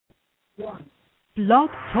Blog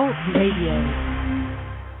Talk Radio.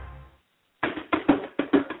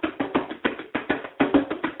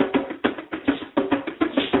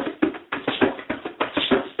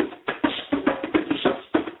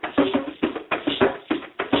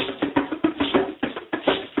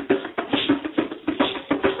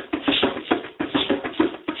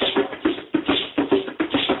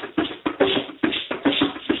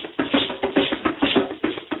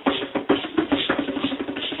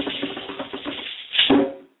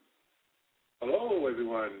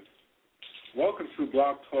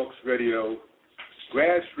 Radio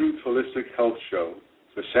GrassRootsHolisticHealth Show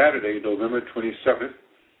for Saturday, November 27th,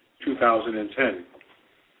 2010.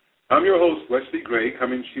 I'm your host, Wesley Gray,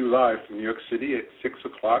 coming to you live from New York City at 6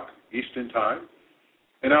 o'clock Eastern Time.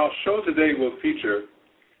 And our show today will feature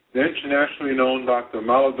the internationally known Dr.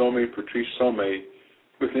 Malidoma Patrice Some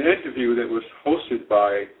with an interview that was hosted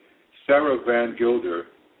by Sarah Van Gilder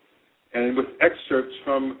and with excerpts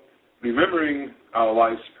from Remembering Our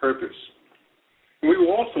Life's Purpose. We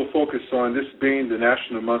will also focus on this being the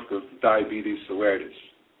National Month of Diabetes Awareness.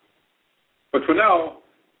 But for now,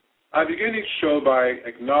 I begin each show by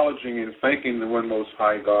acknowledging and thanking the One Most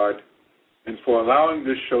High God and for allowing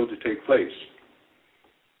this show to take place.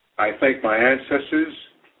 I thank my ancestors.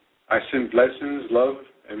 I send blessings, love,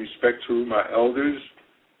 and respect to my elders,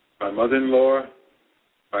 my mother-in-law,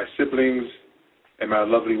 my siblings, and my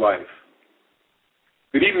lovely wife.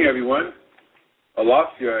 Good evening, everyone.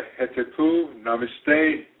 Alafia, Hetepu,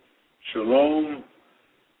 Namaste, Shalom,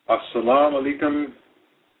 Assalamu Alaikum,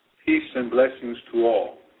 peace and blessings to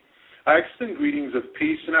all. I extend greetings of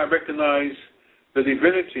peace and I recognize the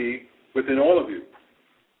divinity within all of you.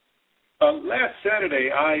 Last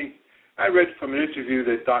Saturday, I read from an interview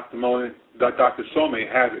that Dr. Some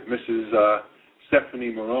had with Mrs.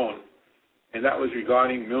 Stephanie Morone, and that was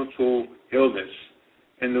regarding mental illness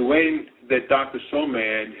and the way that Dr. Some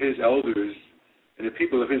and his elders and the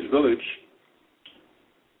people of his village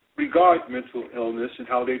regard mental illness and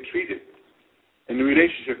how they treat it, and the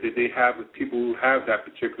relationship that they have with people who have that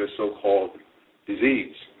particular so-called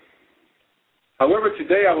disease. However,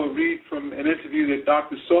 today I will read from an interview that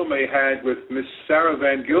Dr. Some had with Ms. Sarah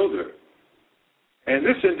Van Gilder, and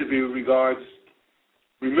this interview regards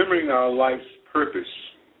remembering our life's purpose.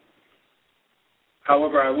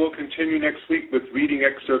 However, I will continue next week with reading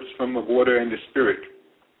excerpts from The Water and the Spirit.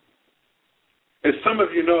 As some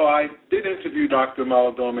of you know, I did interview Dr.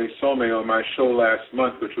 Malidoma Some on my show last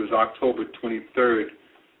month, which was October 23rd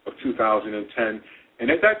of 2010. And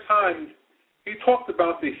at that time, he talked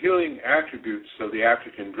about the healing attributes of the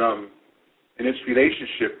African drum and its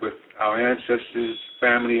relationship with our ancestors,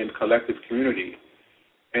 family, and collective community.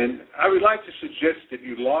 And I would like to suggest that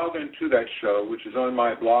you log into that show, which is on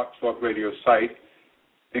my Blog Talk Radio site,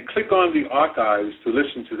 and click on the archives to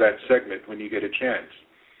listen to that segment when you get a chance.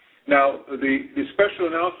 Now, the special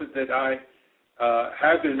announcement that I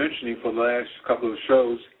have been mentioning for the last couple of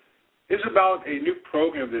shows is about a new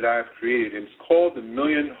program that I've created, and it's called the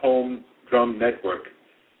Million Home Drum Network.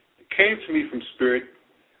 It came to me from Spirit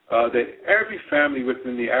that every family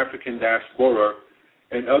within the African diaspora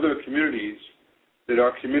and other communities that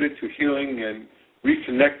are committed to healing and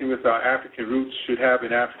reconnecting with our African roots should have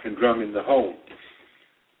an African drum in the home.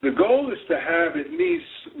 The goal is to have at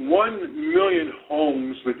least 1 million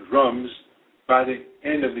homes with drums by the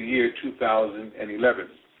end of the year 2011.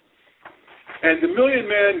 And the Million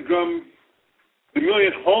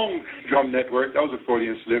Home Drum Network, that was a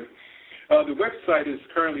Freudian slip, the website is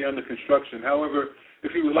currently under construction. However,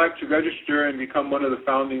 if you would like to register and become one of the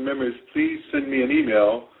founding members, please send me an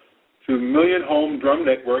email to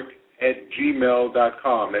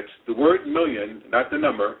millionhomedrumnetwork@gmail.com. That's the word million, not the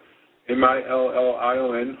number,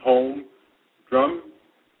 MILLION, home, drum,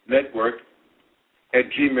 network,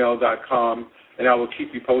 @gmail.com, and I will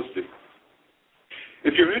keep you posted.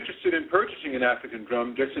 If you're interested in purchasing an African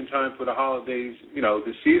drum just in time for the holidays,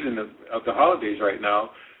 the season of the holidays right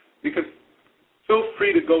now, you can feel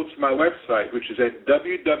free to go to my website, which is at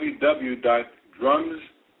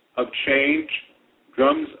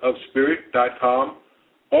www.drumsofspirit.com,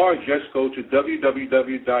 or just go to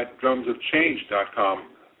www.drumsofchange.com.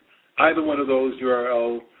 Either one of those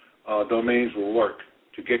URL domains will work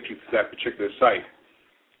to get you to that particular site.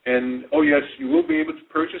 And, oh yes, you will be able to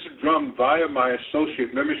purchase a drum via my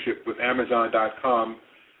associate membership with Amazon.com,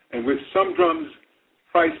 and with some drums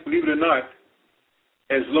priced, believe it or not,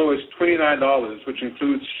 as low as $29, which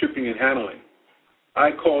includes shipping and handling.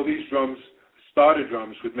 I call these drums starter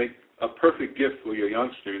drums, which make a perfect gift for your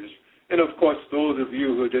youngsters. And, of course, those of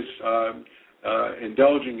you who are just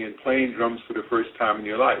indulging in playing drums for the first time in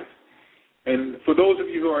your life. And for those of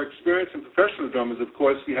you who are experienced and professional drummers, of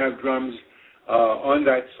course, we have drums on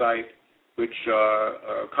that site which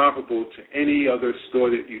are comparable to any other store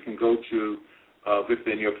that you can go to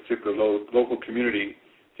within your particular local community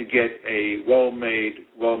to get a well-made,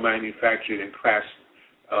 well-manufactured and craft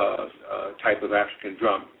type of African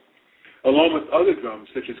drum, along with other drums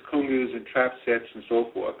such as kungas and trap sets and so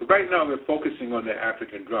forth. But right now we're focusing on the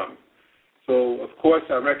African drum. So, of course,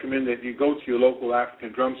 I recommend that you go to your local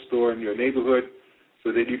African drum store in your neighborhood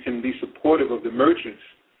so that you can be supportive of the merchants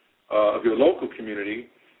of your local community,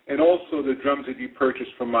 and also the drums that you purchase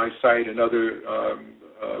from my site and other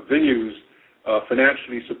venues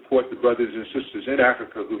financially support the brothers and sisters in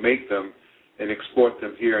Africa who make them and export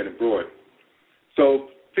them here and abroad. So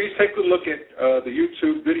please take a look at the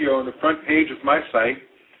YouTube video on the front page of my site,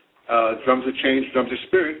 Drums of Change, Drums of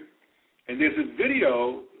Spirit, and there's a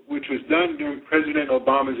video which was done during President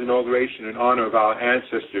Obama's inauguration in honor of our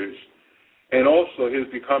ancestors and also his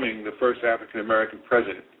becoming the first African-American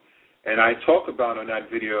president. And I talk about on that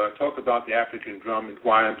video, I talk about the African drum and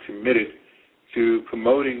why I'm committed to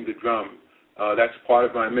promoting the drum. That's part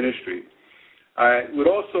of my ministry. I would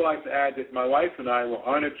also like to add that my wife and I were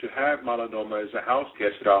honored to have Malidoma as a house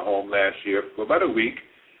guest at our home last year for about a week,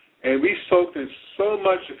 and we soaked in so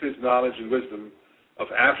much of his knowledge and wisdom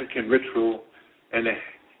of African ritual and the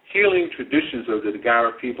healing traditions of the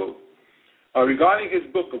Gara people. Regarding his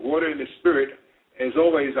book, of Water in the Spirit, as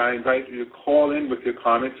always, I invite you to call in with your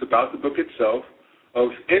comments about the book itself,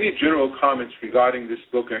 of any general comments regarding this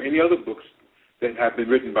book or any other books that have been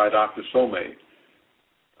written by Dr. Some.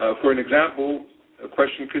 For an example, a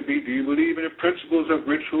question could be, do you believe in the principles of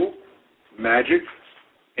ritual, magic,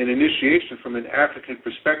 and initiation from an African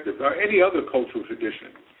perspective, or any other cultural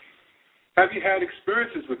tradition? Have you had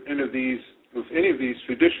experiences with any of these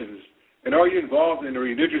traditions, and are you involved in a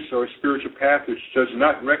religious or spiritual path which does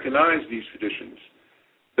not recognize these traditions?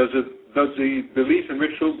 Does the belief in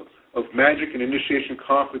ritual of magic and initiation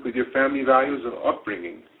conflict with your family values or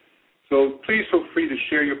upbringing? So please feel free to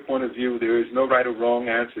share your point of view. There is no right or wrong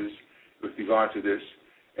answers with regard to this.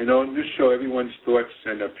 And on this show, everyone's thoughts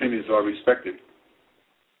and opinions are respected.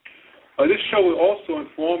 This show will also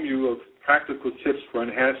inform you of practical tips for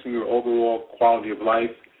enhancing your overall quality of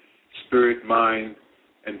life, spirit, mind,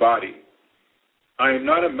 and body. I am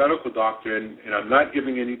not a medical doctor, and I'm not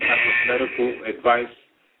giving any type of medical advice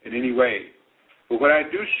in any way. But what I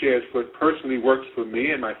do share is what personally works for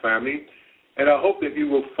me and my family, and I hope that you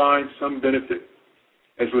will find some benefit.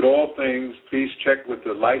 As with all things, please check with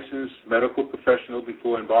a licensed medical professional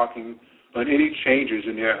before embarking on any changes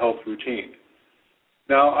in your health routine.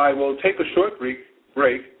 Now, I will take a short break,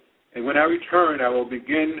 and when I return, I will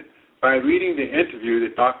begin by reading the interview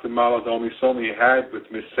that Dr. Malidoma Patrice had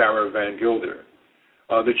with Ms. Sarah Van Gilder.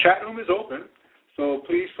 The chat room is open, so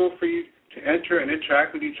please feel free to enter and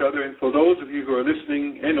interact with each other. And for those of you who are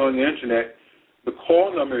listening in on the Internet, the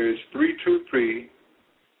call number is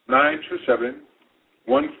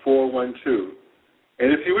 323-927-1412.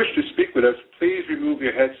 And if you wish to speak with us, please remove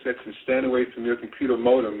your headsets and stand away from your computer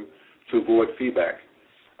modem to avoid feedback.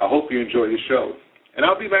 I hope you enjoy the show. And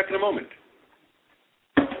I'll be back in a moment.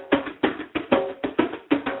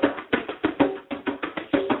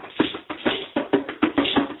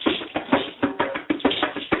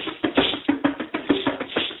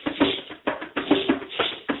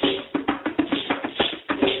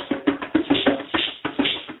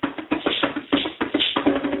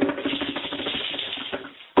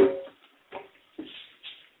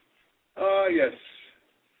 Yes.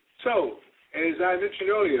 So, as I mentioned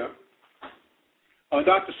earlier,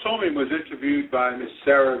 Dr. Some was interviewed by Ms.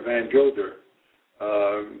 Sarah Van Gilder.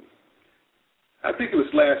 I think it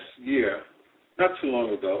was last year, not too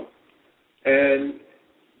long ago, and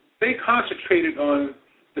they concentrated on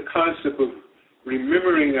the concept of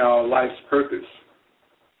remembering our life's purpose.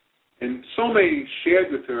 And Some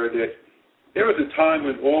shared with her that there was a time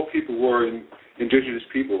when all people were indigenous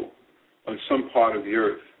people on some part of the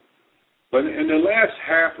earth. But in the last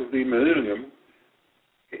half of the millennium,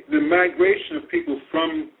 the migration of people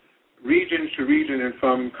from region to region and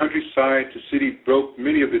from countryside to city broke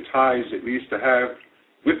many of the ties that we used to have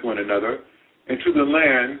with one another into the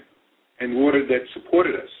land and water that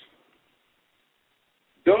supported us.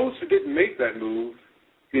 Those who didn't make that move,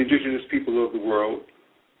 the indigenous people of the world,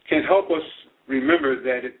 can help us remember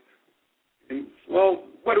that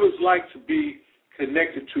what it was like to be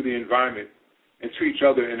connected to the environment and to each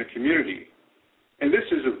other in a community. And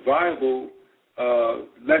this is a viable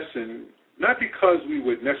lesson, not because we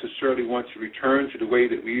would necessarily want to return to the way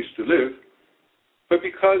that we used to live, but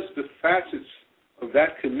because the facets of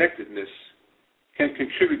that connectedness can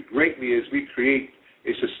contribute greatly as we create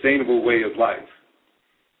a sustainable way of life.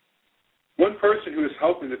 One person who is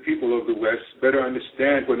helping the people of the West better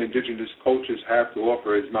understand what indigenous cultures have to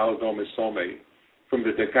offer is Malidoma Some from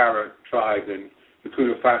the Dakara tribe in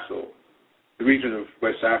Burkina Faso, the region of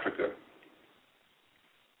West Africa.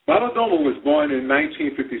 Malidoma was born in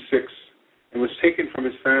 1956 and was taken from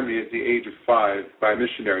his family at the age of 5 by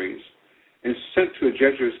missionaries and sent to a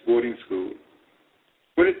Jesuit boarding school.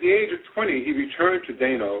 When at the age of 20, he returned to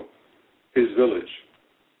Dano, his village.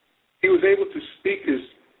 He was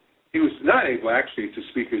not able actually to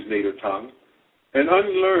speak his native tongue and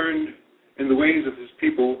unlearned in the ways of his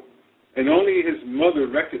people, and only his mother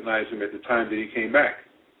recognized him at the time that he came back.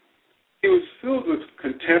 He was filled with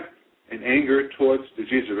contempt and anger towards the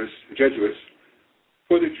Jesuits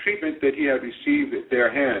for the treatment that he had received at their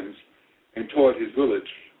hands and toward his village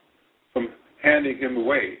from handing him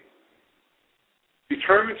away.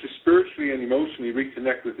 Determined to spiritually and emotionally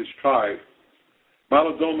reconnect with his tribe,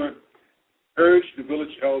 Malidoma urged the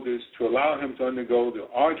village elders to allow him to undergo the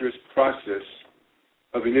arduous process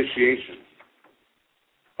of initiation,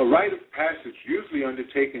 a rite of passage usually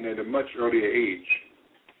undertaken at a much earlier age.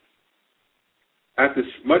 After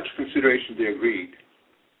much consideration, they agreed.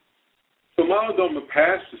 So Malidoma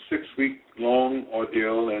passed the 6-week-long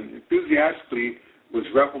ordeal and enthusiastically was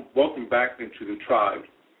welcomed back into the tribe.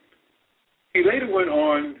 He later went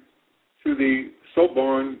on to the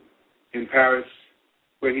Sorbonne in Paris,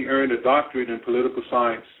 where he earned a doctorate in political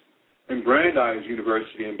science, and Brandeis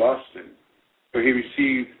University in Boston, where he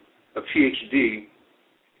received a PhD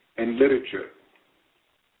in literature.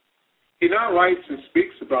 He now writes and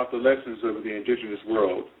speaks about the lessons of the indigenous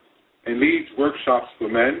world and leads workshops for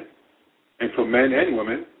men and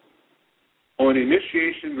women on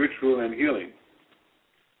initiation, ritual, and healing.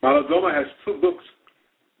 Malidoma has 2 books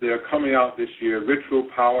that are coming out this year, Ritual,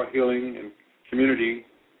 Power, Healing, and Community,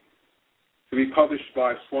 to be published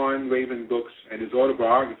by Swan Raven Books, and his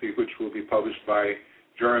autobiography, which will be published by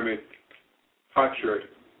Jeremy Potcher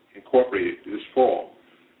Incorporated this fall.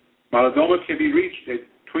 Malidoma can be reached at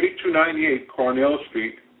 2298 Cornell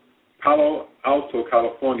Street, Palo Alto,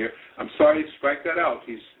 California. I'm sorry to strike that out.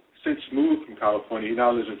 He's since moved from California. He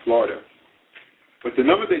now lives in Florida. But the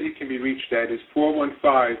number that he can be reached at is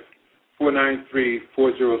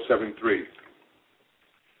 415-493-4073.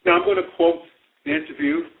 Now I'm going to quote the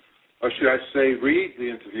interview, or should I say read the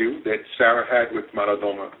interview that Sarah had with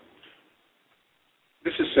Malidoma.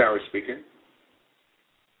 This is Sarah speaking.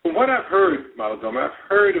 From what I've heard, Malidoma, I've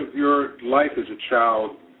heard of your life as a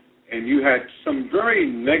child, and you had some very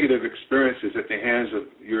negative experiences at the hands of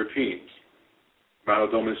Europeans.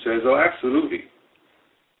 Malidoma says, oh, absolutely.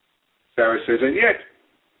 Sarah says, and yet,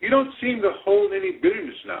 you don't seem to hold any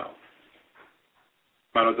bitterness now.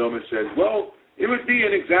 Malidoma says, well, it would be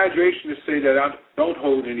an exaggeration to say that I don't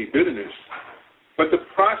hold any bitterness, but the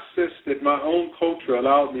process that my own culture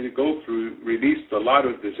allowed me to go through released a lot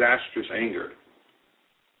of disastrous anger.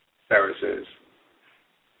 Sarah says,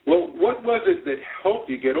 well, what was it that helped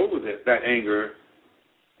you get over that anger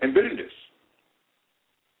and bitterness?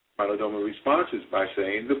 Malidoma responds by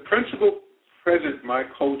saying, the principal present my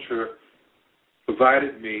culture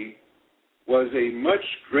provided me was a much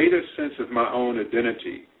greater sense of my own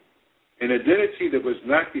identity, an identity that was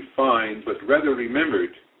not defined but rather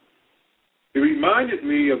remembered. It reminded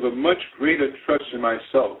me of a much greater trust in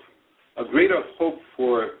myself, a greater hope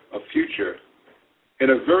for a future, and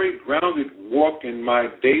a very grounded walk in my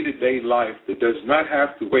day-to-day life that does not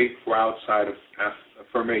have to wait for outside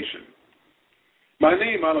affirmation. My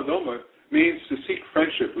name, Malidoma, means to seek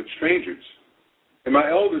friendship with strangers. And my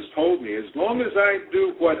elders told me, as long as I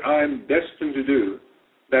do what I'm destined to do,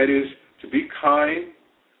 that is, to be kind,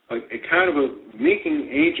 a kind of a linking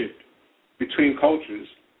agent between cultures,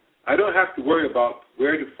 I don't have to worry about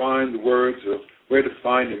where to find the words or where to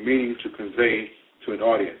find the meaning to convey to an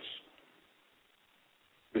audience.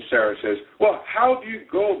 Ms. Sarah says, well, how do you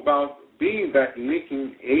go about being that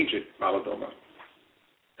linking agent, Malidoma?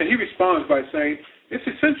 And he responds by saying, it's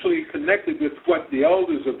essentially connected with what the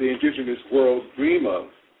elders of the indigenous world dream of,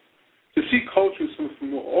 to see cultures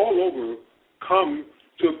from all over come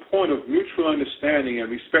to a point of mutual understanding and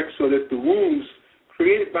respect so that the wounds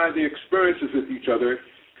created by their experiences with each other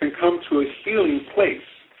can come to a healing place.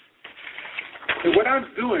 And what I'm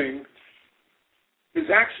doing is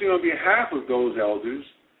actually on behalf of those elders.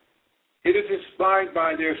 It is inspired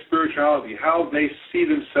by their spirituality, how they see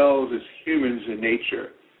themselves as humans in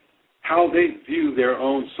nature, how they view their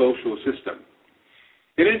own social system.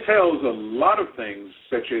 It entails a lot of things,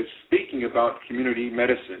 such as speaking about community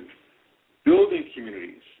medicine, building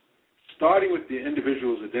communities, starting with the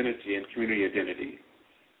individual's identity and community identity.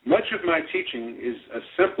 Much of my teaching is a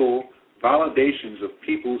simple validations of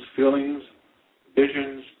people's feelings,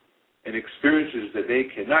 visions, and experiences that they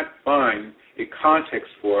cannot find a context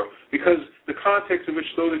for, because the context in which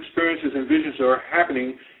those experiences and visions are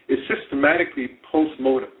happening is systematically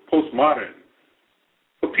postmodern.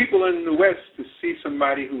 For people in the West to see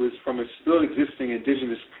somebody who is from a still existing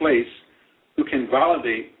indigenous place who can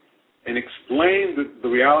validate and explain the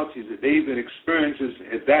realities that they've been experiencing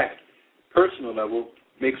at that personal level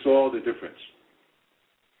makes all the difference.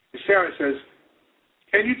 Sarah says,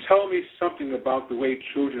 can you tell me something about the way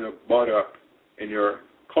children are brought up in your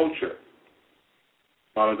culture?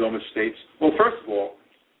 Malidoma states, well, first of all,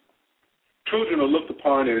 children are looked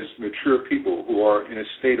upon as mature people who are in a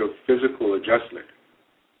state of physical adjustment.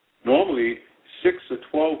 Normally, 6 or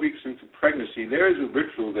 12 weeks into pregnancy, there is a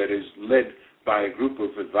ritual that is led by a group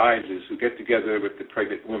of advisors who get together with the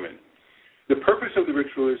pregnant woman. The purpose of the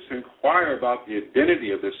ritual is to inquire about the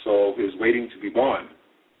identity of the soul who is waiting to be born.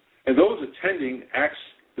 And those attending ask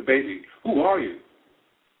the baby, who are you?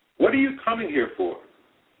 What are you coming here for?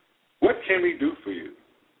 What can we do for you?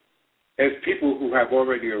 As people who have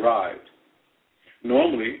already arrived.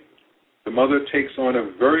 Normally, the mother takes on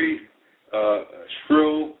a very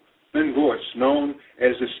shrill, thin voice known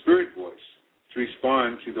as the spirit voice to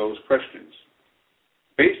respond to those questions.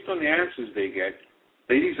 Based on the answers they get,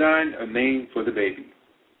 they design a name for the baby.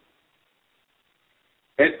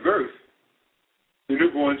 At birth, the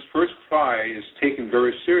newborn's first cry is taken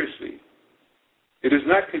very seriously. It is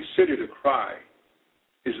not considered a cry.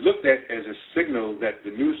 It is looked at as a signal that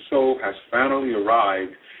the new soul has finally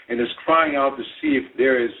arrived and is crying out to see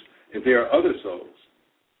if there are other souls.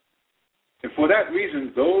 And for that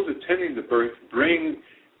reason, those attending the birth bring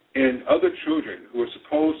in other children who are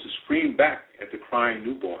supposed to scream back at the crying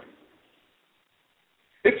newborn.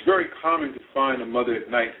 It's very common to find a mother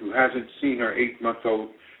at night who hasn't seen her 8-month-old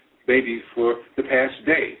baby for the past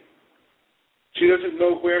day. She doesn't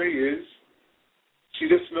know where he is. She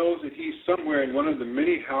just knows that he's somewhere in one of the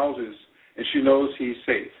many houses, and she knows he's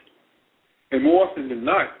safe. And more often than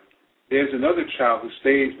not, there's another child who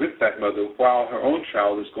stays with that mother while her own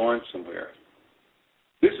child is going somewhere.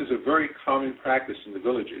 This is a very common practice in the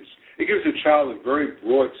villages. It gives a child a very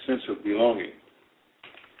broad sense of belonging.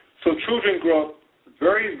 So children grow up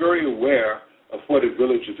very, very aware of what a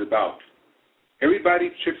village is about.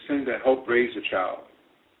 Everybody chips in to help raise a child.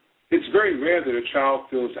 It's very rare that a child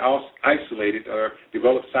feels isolated or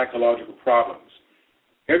develops psychological problems.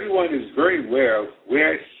 Everyone is very aware of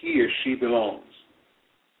where he or she belongs.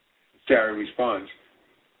 Sarah responds,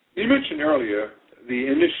 you mentioned earlier the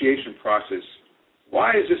initiation process.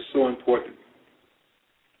 Why is this so important?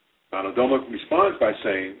 Malidoma responds by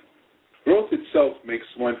saying, growth itself makes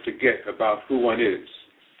one forget about who one is.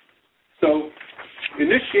 So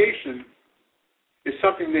initiation is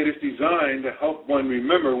something that is designed to help one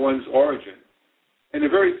remember one's origin and the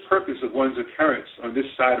very purpose of one's occurrence on this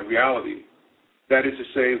side of reality. That is to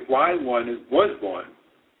say, why one was born.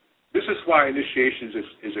 This is why initiation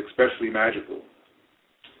is especially magical.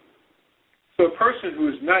 So a person who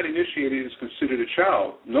is not initiated is considered a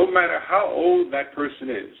child, no matter how old that person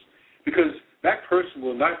is, because that person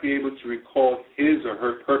will not be able to recall his or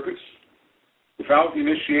her purpose. Without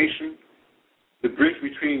initiation, the bridge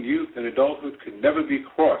between youth and adulthood could never be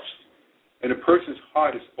crossed, and a person's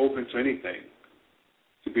heart is open to anything,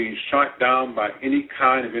 to being shot down by any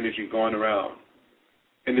kind of energy going around.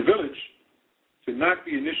 In the village, to not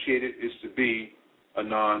be initiated is to be a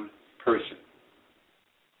non-person.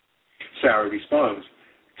 Sarah responds,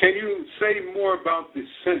 can you say more about the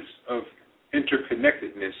sense of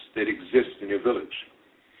interconnectedness that exists in your village?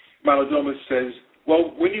 Malidoma says,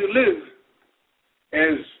 well, when you live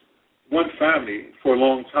as one family for a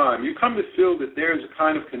long time, you come to feel that there is a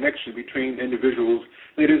kind of connection between individuals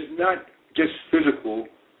that is not just physical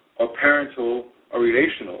or parental or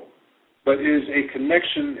relational, but is a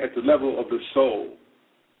connection at the level of the soul.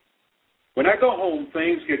 When I go home,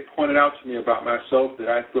 things get pointed out to me about myself that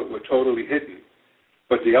I thought were totally hidden,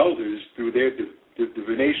 but the elders, through their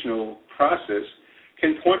divinational process,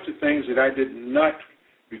 can point to things that I did not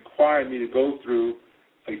require me to go through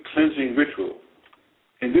a cleansing ritual.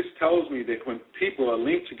 And this tells me that when people are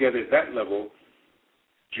linked together at that level,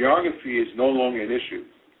 geography is no longer an issue.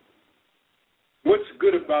 What's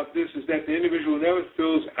good about this is that the individual never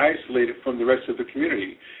feels isolated from the rest of the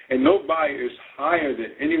community, and nobody is higher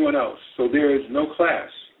than anyone else, so there is no class.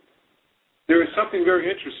 There is something very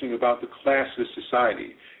interesting about the classless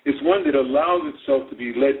society. It's one that allows itself to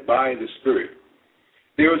be led by the spirit.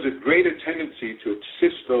 There is a greater tendency to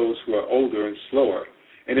assist those who are older and slower,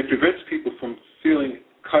 and it prevents people from feeling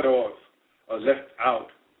cut off or left out,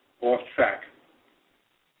 off track.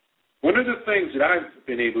 One of the things that I've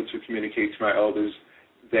been able to communicate to my elders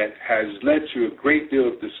that has led to a great deal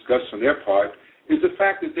of disgust on their part is the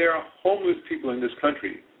fact that there are homeless people in this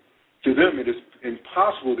country. To them, it is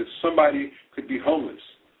impossible that somebody could be homeless.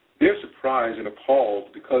 They're surprised and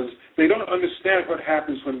appalled because they don't understand what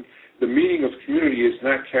happens when the meaning of community is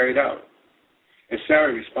not carried out. And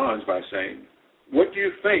Sarah responds by saying, what do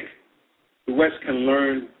you think the West can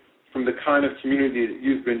learn from the kind of community that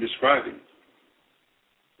you've been describing?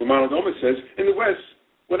 Well, Malidoma says, in the West,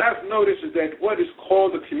 what I've noticed is that what is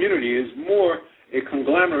called a community is more a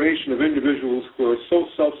conglomeration of individuals who are so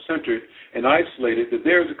self-centered and isolated that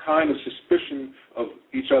there is a kind of suspicion of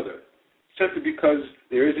each other, simply because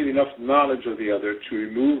there isn't enough knowledge of the other to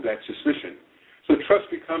remove that suspicion. So trust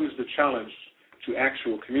becomes the challenge to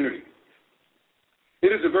actual community. It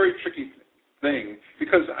is a very tricky thing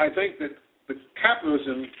because I think that the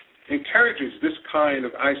capitalism encourages this kind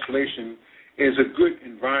of isolation as a good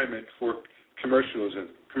environment for commercialism.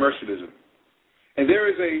 And there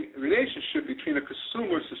is a relationship between a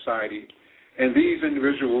consumer society and these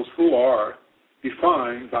individuals who are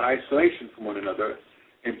defined by isolation from one another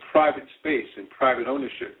in private space and private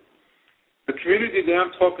ownership. The community that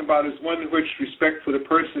I'm talking about is one in which respect for the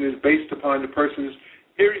person is based upon the person's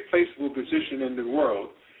irreplaceable position in the world,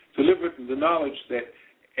 to live with the knowledge that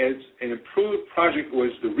as an improved project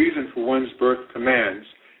was the reason for one's birth commands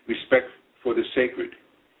respect for the sacred.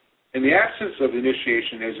 In the absence of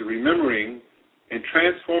initiation as a remembering and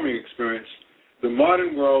transforming experience, the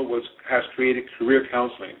modern world has created career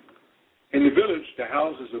counseling. In the village, the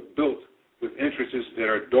houses are built with interests that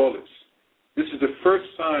are doorless. This is the first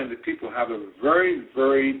sign that people have a very,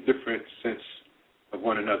 very different sense of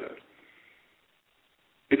one another.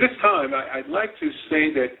 At this time, I'd like to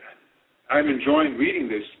say that I'm enjoying reading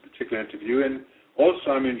this particular interview, and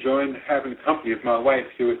also I'm enjoying having the company of my wife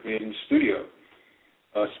here with me in the studio,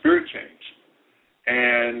 Spirit Change.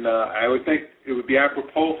 And I would think it would be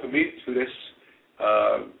apropos for me to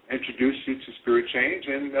introduce you to Spirit Change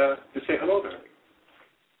and to say hello to her.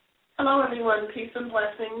 Hello, everyone. Peace and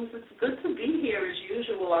blessings. It's good to be here, as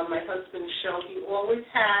usual, on my husband's show. He always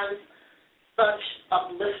has such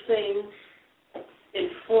uplifting,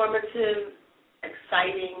 informative,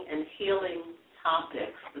 exciting, and healing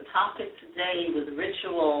topics. The topic today with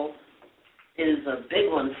ritual is a big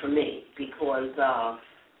one for me because, I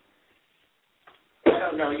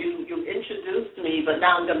don't know, you introduced me, but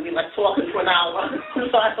now I'm going to be like talking for an hour.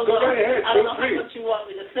 So I don't know how much you want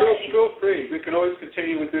me to say. Feel free. We can always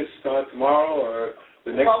continue with this tomorrow or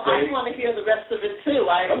the next day. Well, I want to hear the rest of it, too.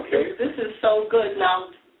 Okay. This is so good. Now,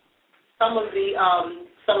 some of the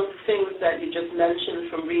things that you just mentioned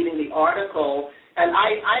from reading the article, and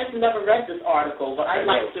I've never read this article, but I'd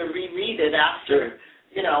like to reread it after. Sure.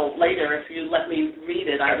 Later, if you let me read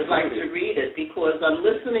it, I would like to read it because I'm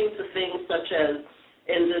listening to things such as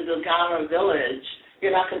in the Dogara village,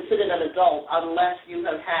 you're not considered an adult unless you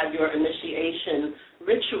have had your initiation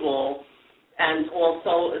ritual, and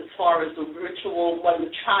also as far as the ritual when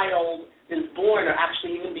the child is born, or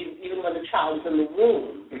actually even when the child is in the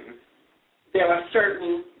womb. Mm-hmm. There are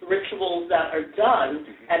certain rituals that are done,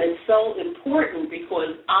 and it's so important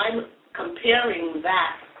because I'm comparing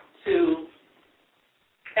that to,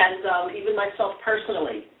 and even myself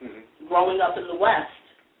personally, growing up in the West,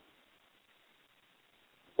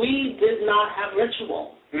 we did not have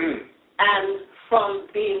ritual. And from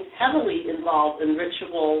being heavily involved in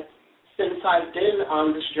ritual since I've been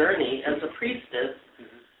on this journey as a priestess,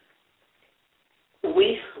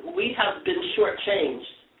 we have been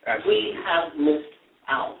shortchanged. Absolutely. We have missed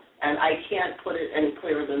out. And I can't put it any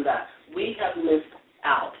clearer than that. We have missed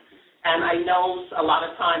out. And I know a lot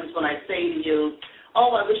of times when I say to you,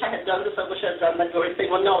 oh, I wish I had done this, I wish I had done that, you're saying,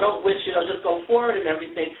 well, no, don't wish, just go forward and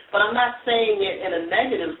everything. But I'm not saying it in a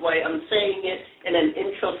negative way. I'm saying it in an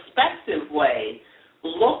introspective way.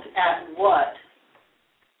 Look at what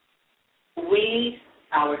we,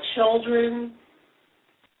 our children,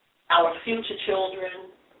 our future children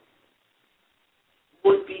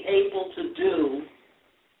would be able to do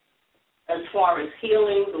as far as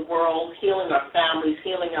healing the world, healing our families,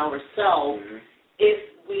 healing ourselves, if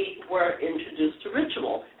we were introduced to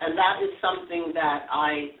ritual. And that is something that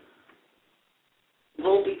I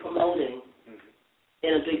will be promoting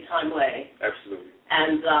in a big-time way. Absolutely.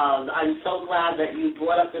 And I'm so glad that you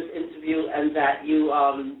brought up this interview and that you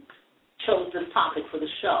chose this topic for the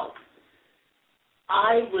show.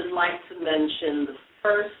 I would like to mention the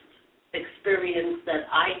first experience that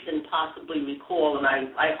I can possibly recall, and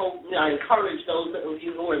I hope, I encourage those of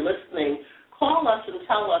you who are listening, call us and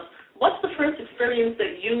tell us, what's the first experience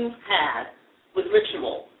that you've had with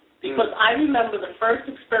ritual? Because I remember the first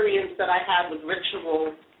experience that I had with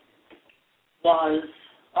ritual was,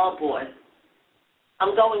 oh boy,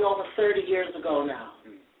 I'm going over 30 years ago now.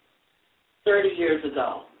 30 years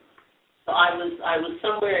ago. So I was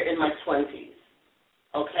somewhere in my 20s,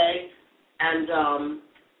 okay? And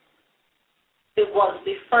it was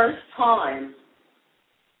the first time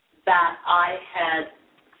that I had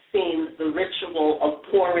seen the ritual of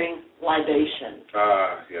pouring libation.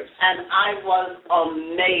 Yes. And I was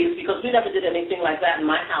amazed because we never did anything like that in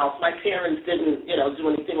my house. My parents didn't, do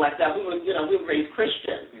anything like that. We were raised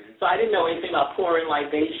Christian. Mm-hmm. So I didn't know anything about pouring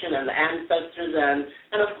libation and the ancestors.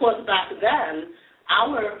 And of course, back then,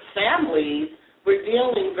 our families were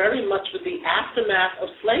dealing very much with the aftermath of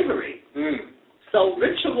slavery. Mm. So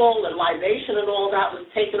ritual and libation and all that was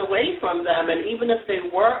taken away from them, and even if they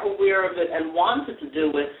were aware of it and wanted to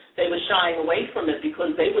do it, they were shying away from it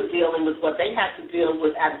because they were dealing with what they had to deal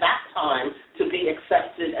with at that time to be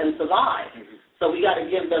accepted and survive. Mm-hmm. So we got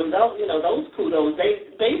to give them those, those kudos.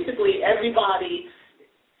 They basically everybody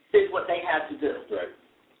did what they had to do. Right.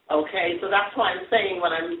 Okay, so that's why I'm saying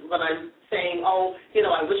when I'm saying,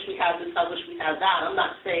 I wish we had this, I wish we had that. I'm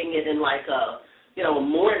not saying it in like a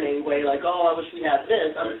mourning way, like, I wish we had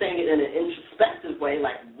this. I'm saying it in an introspective way,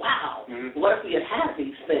 like, wow, mm-hmm. What if we had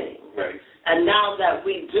these things? Right. And now that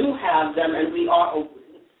we do have them, and we are,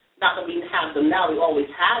 not that we have them now, we always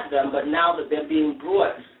had them, but now that they're being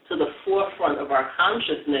brought to the forefront of our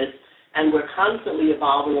consciousness, and we're constantly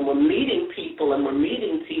evolving, and we're meeting people, and we're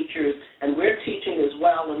meeting teachers, and we're teaching as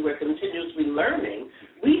well, and we're continuously learning,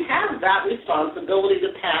 we have that responsibility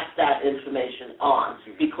to pass that information on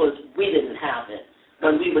because we didn't have it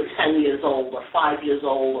when we were 10 years old or 5 years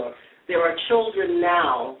old. Or there are children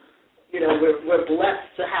now, we're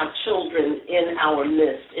blessed to have children in our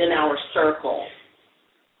midst, in our circle,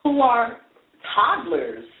 who are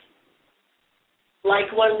toddlers.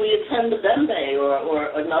 Like when we attend the Bembe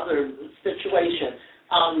or another situation,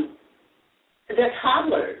 they're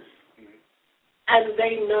toddlers, and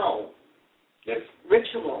they know. Yes.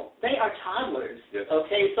 Ritual. They are toddlers. Yes.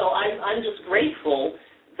 Okay, so I'm just grateful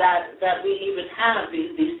that we even have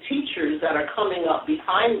these teachers that are coming up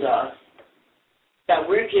behind us that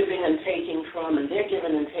we're giving and taking from, and they're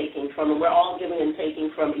giving and taking from, and we're all giving and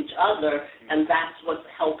taking from each other, and that's what's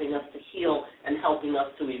helping us to heal and helping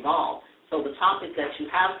us to evolve. So the topic that you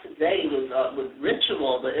have today was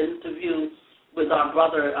ritual, the interview with our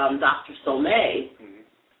brother, Dr. Some. Mm-hmm.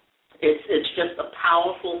 It's just a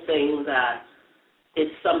powerful thing that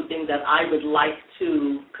it's something that I would like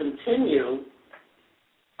to continue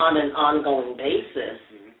on an ongoing basis,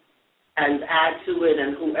 mm-hmm. and add to it,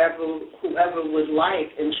 and whoever would like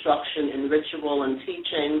instruction in ritual and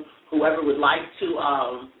teaching, whoever would like to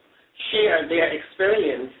share their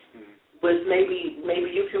experience mm-hmm. with maybe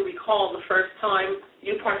you can recall the first time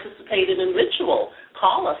you participated in ritual.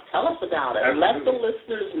 Call us, tell us about it. Absolutely. Let the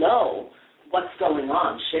listeners know what's going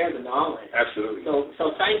on. Share the knowledge. Absolutely.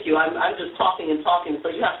 So thank you. I'm just talking and talking, so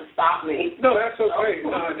you have to stop me. No, that's okay.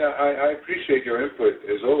 No, I appreciate your input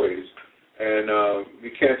as always, and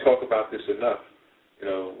we can't talk about this enough.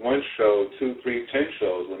 One show, 2, 3, 10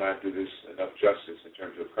 shows will not do this enough justice in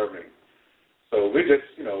terms of covering. So we're just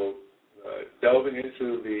delving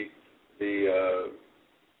into the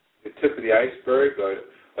tip of the iceberg, or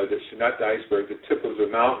not the iceberg, the tip of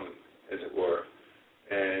the mountain, as it were.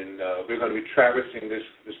 And we're going to be traversing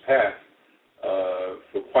this path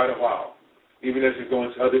for quite a while, even as we go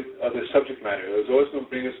into other subject matter. It's always going to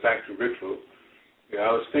bring us back to ritual.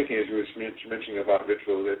 I was thinking, as you were mentioning about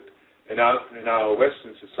ritual, that in our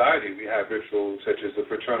Western society we have rituals such as the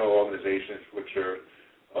fraternal organizations, which are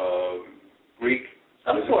Greek,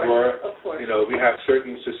 as it were. Of course. We have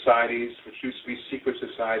certain societies which used to be secret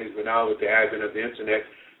societies, but now with the advent of the Internet,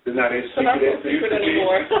 they're not as secret as they used to be,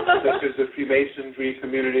 such as the Freemasonry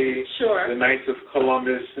community, sure. the Knights of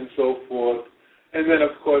Columbus, and so forth. And then,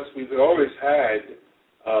 of course, we've always had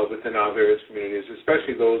within our various communities,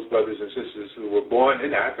 especially those brothers and sisters who were born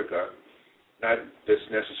in Africa, not just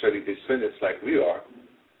necessarily descendants like we are,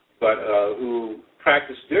 but who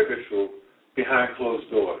practiced their ritual behind closed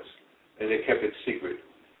doors, and they kept it secret.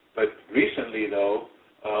 But recently, though,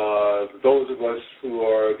 those of us who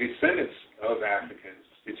are descendants of African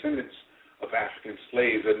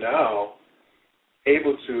slaves are now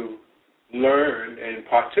able to learn and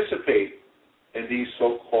participate in these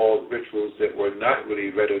so-called rituals that were not really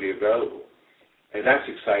readily available. And that's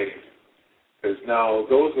exciting, because now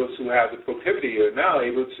those of us who have the proclivity are now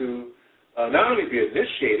able to not only be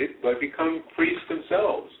initiated, but become priests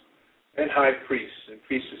themselves, and high priests and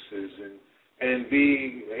priestesses, and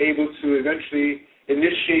be able to eventually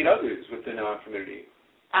initiate others within our community.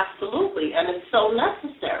 Absolutely, and it's so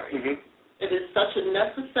necessary. Mm-hmm. It is such a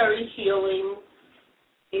necessary healing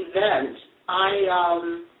event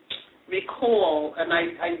recall, and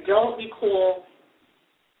I don't recall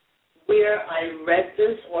where I read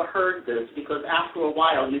this or heard this, because after a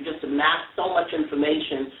while you just amass so much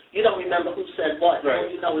information, you don't remember who said what. Right.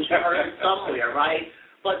 All you know is you heard it somewhere, right?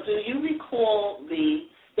 But do you recall the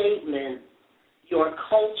statement, your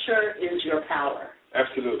culture is your power?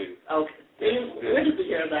 Absolutely. Okay. Where did you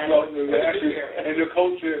hear that? Well, actually, and your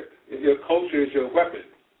culture is your weapon,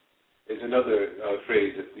 is another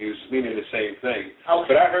phrase that used meaning the same thing. Okay.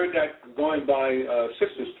 But I heard that going by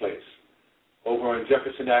Sister's Place over on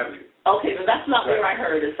Jefferson Avenue. Okay, but that's not where I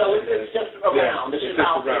heard it. So it's just around. Yes, it's just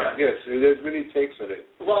out around. there. Yes, there's many takes on it.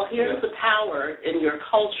 Well, here's the power in your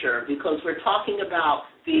culture, because we're talking about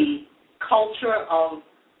the culture of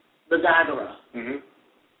the Dagara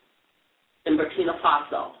in Burkina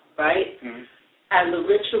Faso, right? Mm-hmm. And the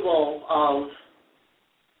ritual of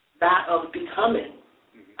that of becoming.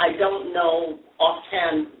 I don't know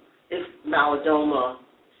offhand if Malidoma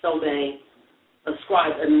Some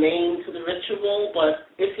ascribed a name to the ritual, but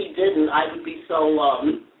if he didn't, I would be so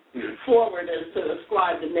forward as to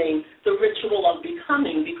ascribe the name, the ritual of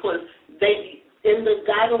becoming, because in the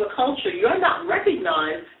Dagara culture, you're not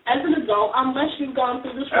recognized as an adult unless you've gone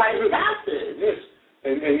through this rite of passage. Yes,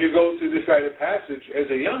 and you go through this rite of passage as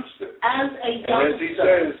a youngster. As a youngster. And as he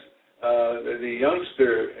says, the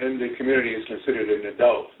youngster in the community is considered an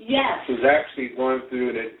adult. Yes. Who's actually going through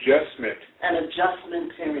an adjustment. An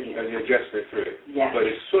adjustment period. An adjustment period. Yes. But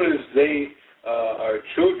as soon as they are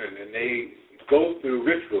children and they go through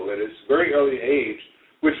ritual at a very early age,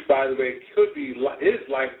 which, by the way, is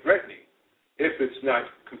life-threatening if it's not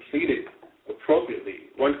completed appropriately.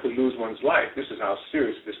 One could lose one's life. This is how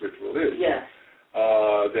serious this ritual is. Yes.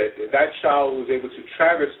 That child was able to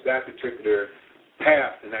traverse that particular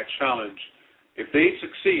path and that challenge. If they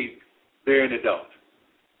succeed, they're an adult.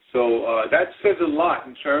 So that says a lot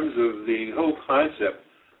in terms of the whole concept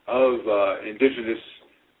of indigenous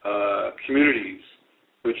communities,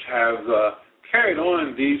 which have carried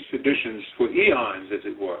on these traditions for eons, as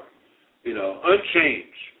it were, unchanged,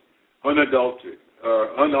 unaltered,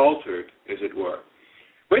 as it were.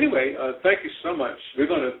 But anyway, thank you so much. We're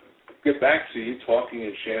going to get back to you talking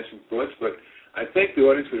and sharing some thoughts, but I think the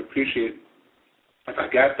audience would appreciate if I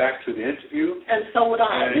got back to the interview. And so would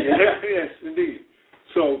I. Yes, indeed.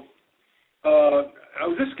 So I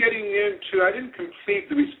was just getting into, I didn't complete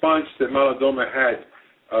the response that Malidoma had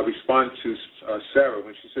respond to Sarah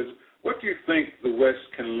when she says, what do you think the West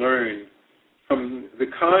can learn from the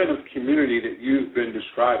kind of community that you've been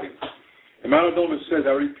describing? And Malidoma says,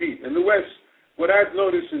 I repeat, in the West, what I've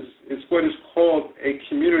noticed is what is called a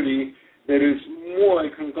community that is more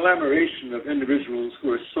a conglomeration of individuals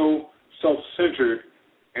who are so self-centered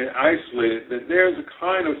and isolated that there's a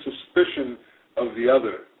kind of suspicion of the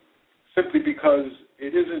other, simply because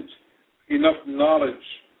it isn't enough knowledge,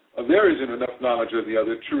 or there isn't enough knowledge of the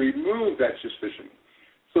other to remove that suspicion.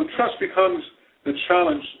 So trust becomes the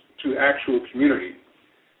challenge to actual community.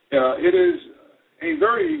 It is a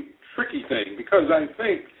very tricky thing, because I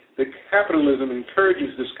think that capitalism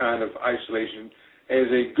encourages this kind of isolation as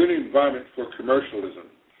a good environment for commercialism.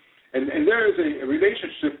 And there is a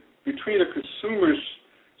relationship between a consumer's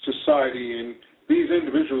society and these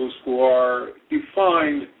individuals who are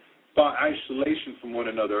defined by isolation from one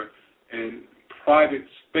another and private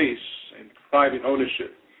space and private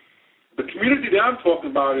ownership. The community that I'm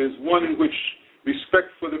talking about is one in which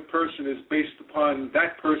respect for the person is based upon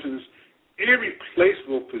that person's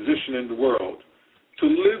irreplaceable position in the world, to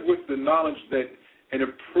live with the knowledge that an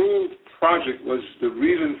approved project was the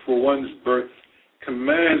reason for one's birth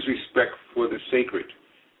commands respect for the sacred.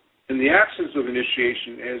 In the absence of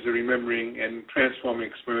initiation as a remembering and transforming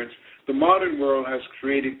experience, the modern world has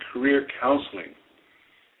created career counseling.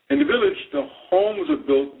 In the village, the homes are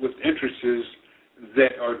built with entrances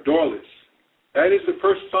that are doorless. That is the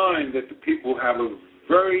first sign that the people have a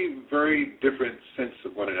very, very different sense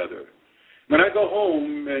of one another. When I go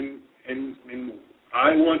home and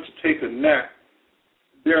I want to take a nap,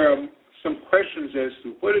 there are some questions as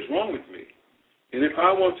to what is wrong with me. And if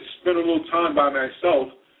I want to spend a little time by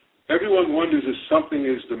myself, everyone wonders if something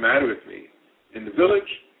is the matter with me. In the village,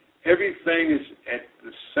 everything is at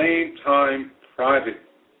the same time private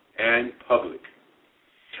and public.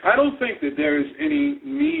 I don't think that there is any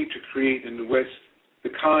need to create in the West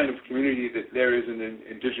the kind of community that there is in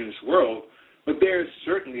the indigenous world, but there is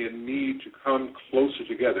certainly a need to come closer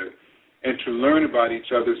together and to learn about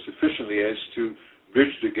each other sufficiently as to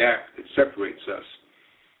bridge the gap that separates us.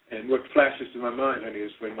 And what flashes to my mind, honey,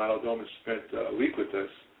 is when Malidoma spent a week with us,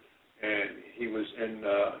 and he was in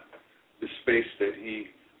the space that he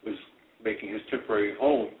was making his temporary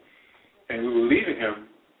home, and we were leaving him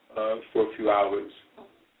for a few hours,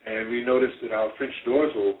 and we noticed that our French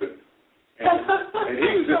doors were open. And he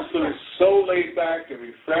was just feeling so laid back and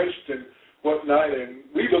refreshed and whatnot. And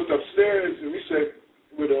we looked upstairs and we said,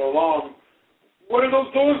 with an alarm, "What are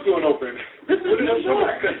those doors doing open?"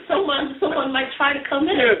 Someone might try to come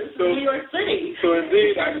in. Yes, This is New York City. So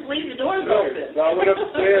indeed, just leave the doors open. So I went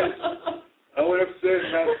upstairs.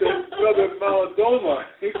 And I said, "Brother Malidoma,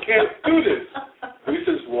 you can't do this." And he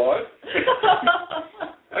says, "What?"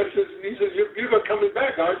 He says, "You're coming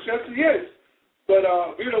back, aren't you?" I said, "Yes. But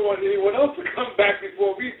we don't want anyone else to come back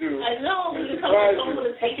before we do." I know. Someone would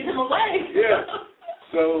have taken him away. Yeah.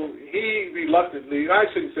 So he reluctantly, I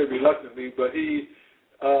shouldn't say reluctantly, but he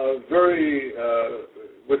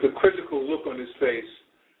with a quizzical look on his face,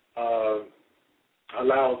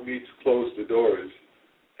 allowed me to close the doors.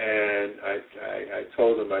 And I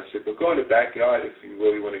told him, I said, "But go in the backyard if you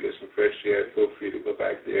really want to get some fresh air. Feel free to go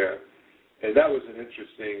back there." And that was an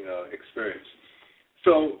interesting experience.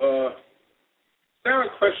 So Sarah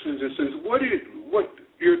questions and says, what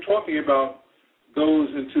you're talking about goes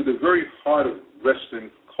into the very heart of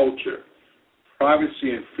Western culture.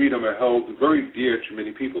 Privacy and freedom are held very dear to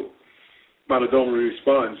many people. Malidoma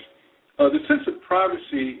responds, the sense of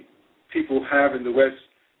privacy people have in the West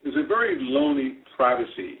is a very lonely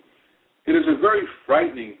privacy. It is a very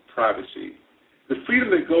frightening privacy. The freedom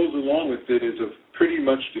that goes along with it is of pretty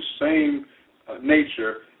much the same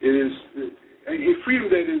nature. It is a freedom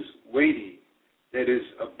that is weighty, that is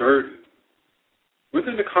a burden.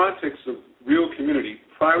 Within the context of real community,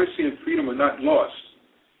 privacy and freedom are not lost.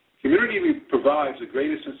 Community provides a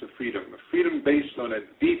greater sense of freedom, a freedom based on a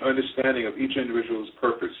deep understanding of each individual's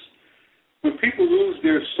purpose. When people lose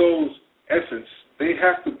their soul's essence, they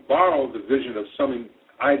have to borrow the vision of some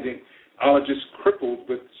ideologists crippled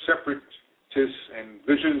with separatists and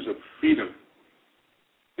visions of freedom.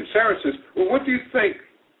 And Sarah says, well, what do you think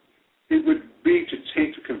it would be to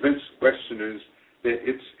take to convince Westerners that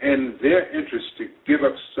it's in their interest to give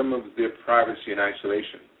up some of their privacy and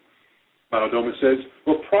isolation? Malidoma says,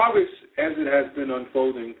 well, progress as it has been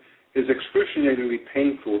unfolding is excruciatingly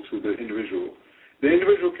painful to the individual. The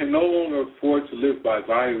individual can no longer afford to live by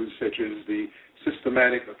values such as the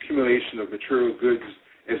systematic accumulation of material goods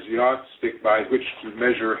as the yardstick by which to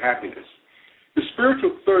measure happiness. The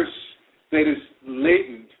spiritual thirst that is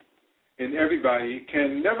latent in everybody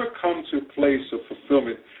can never come to a place of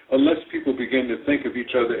fulfillment unless people begin to think of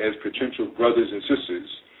each other as potential brothers and sisters.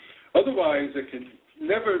 Otherwise, they can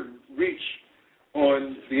never reach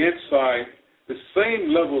on the inside the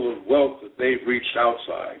same level of wealth that they've reached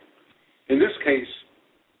outside. In this case,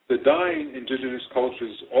 the dying indigenous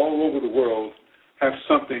cultures all over the world have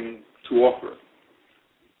something to offer.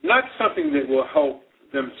 Not something that will help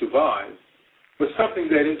them survive, but something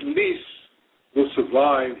that at least will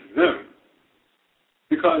survive them.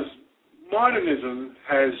 Because modernism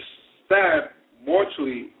has stabbed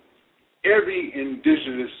mortally every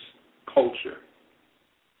indigenous culture.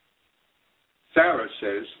 Sarah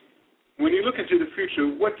says, when you look into the future,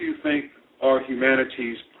 what do you think are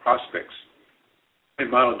humanity's prospects?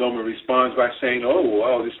 And Malidoma responds by saying, oh,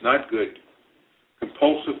 well, it's not good.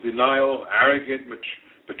 Compulsive denial, arrogant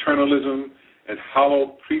paternalism, and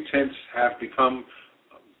hollow pretense have become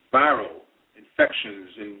viral infections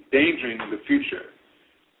endangering the future.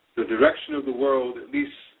 The direction of the world, at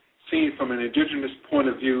least seen from an indigenous point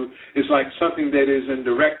of view, is like something that is in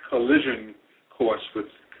direct collision course with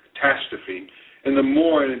catastrophe. And the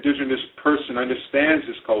more an indigenous person understands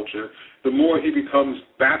this culture, the more he becomes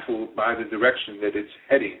baffled by the direction that it's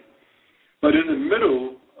heading. But in the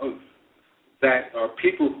middle of that are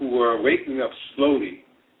people who are waking up slowly,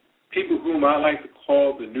 people whom I like to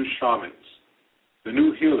call the new shamans, the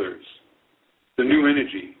new healers, the new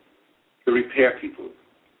energy, the repair people.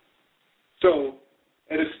 So,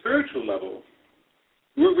 at a spiritual level,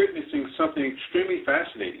 we're witnessing something extremely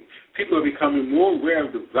fascinating. People are becoming more aware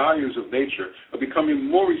of the values of nature, are becoming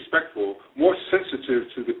more respectful, more sensitive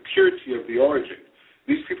to the purity of the origin.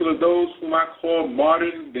 These people are those whom I call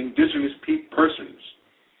modern indigenous persons.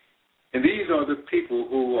 And these are the people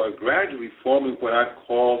who are gradually forming what I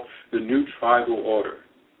call the new tribal order.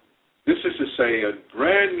 This is to say a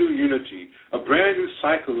brand new unity, a brand new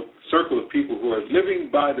circle of people who are living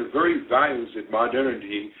by the very values that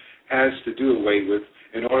modernity has to do away with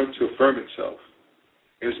in order to affirm itself.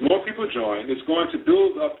 As more people join, it's going to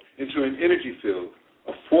build up into an energy field,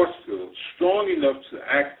 a force field, strong enough to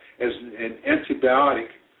act as an antibiotic,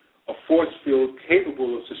 a force field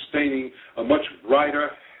capable of sustaining a much brighter,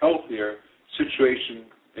 healthier situation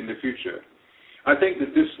in the future. I think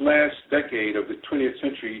that this last decade of the 20th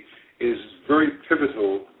century is very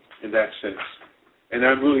pivotal in that sense, and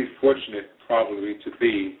I'm really fortunate probably to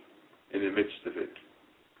be in the midst of it.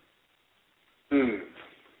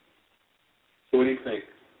 So what do you think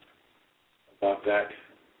about that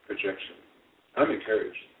projection? I'm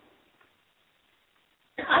encouraged.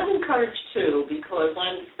 I'm encouraged too, because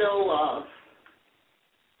I'm still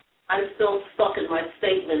stuck in my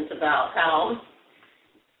statement about how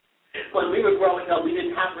when we were growing up we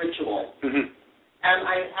didn't have ritual. Mm-hmm. And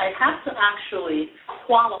I have to actually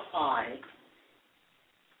qualify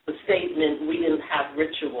the statement we didn't have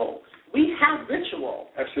ritual. We had ritual.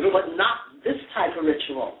 Absolutely. But not this type of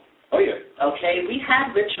ritual. Oh, yeah. Okay? We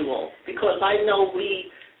had ritual because I know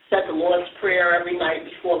we said the Lord's Prayer every night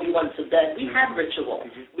before we went to bed. We had ritual.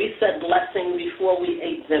 Mm-hmm. We said blessing before we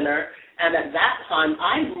ate dinner. And at that time,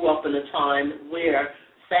 I grew up in a time where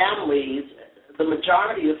families, the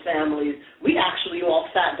majority of families, we actually all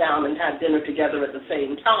sat down and had dinner together at the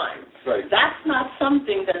same time. Right. That's not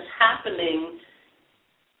something that's happening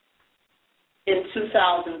in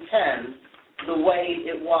 2010 the way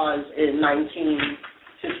it was in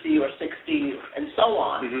 1950 or 60 and so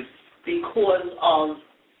on, mm-hmm. because of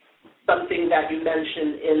something that you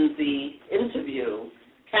mentioned in the interview,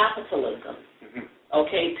 capitalism. Mm-hmm.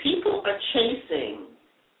 Okay, people are chasing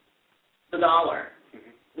the dollar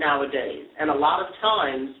nowadays, and a lot of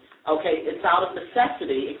times, okay, it's out of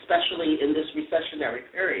necessity, especially in this recessionary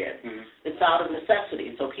period. Mm-hmm. It's out of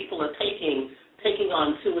necessity, so people are taking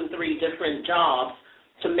on 2 and 3 different jobs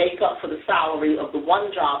to make up for the salary of the one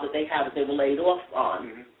job that they had that they were laid off on,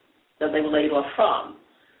 mm-hmm. that they were laid off from.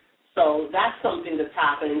 So that's something that's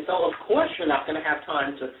happening. So of course you're not going to have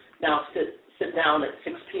time to now sit down at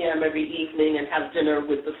 6 p.m. every evening and have dinner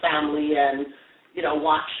with the family and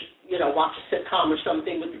watch a sitcom or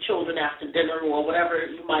something with the children after dinner or whatever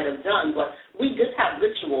you might have done. But we did have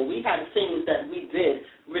ritual. We had things that we did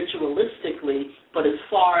ritualistically, but as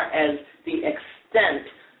far as the extent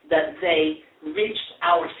that they reached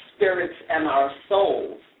our spirits and our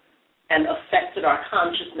souls and affected our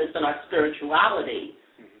consciousness and our spirituality,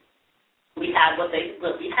 we had what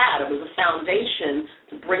we had. It was a foundation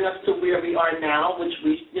to bring us to where we are now, which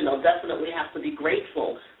we definitely have to be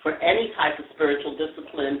grateful for any type of spiritual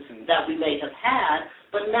discipline that we may have had,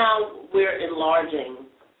 but now we're enlarging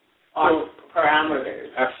our parameters.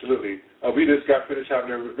 Absolutely. We just got finished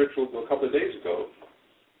having a ritual a couple of days ago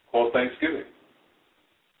called Thanksgiving.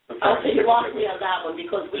 Okay, you lost me on that one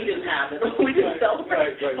because we didn't have it. We didn't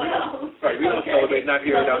celebrate. Right. We don't celebrate, not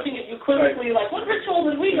here. I'm looking at you quizzically like, what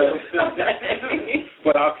ritual did we do?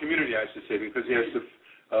 But our community, I should say, because yes,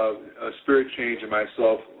 Spirit Change and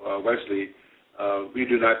myself, Wesley, we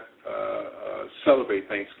do not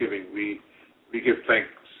celebrate Thanksgiving. We give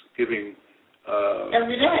Thanksgiving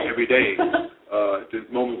every day. The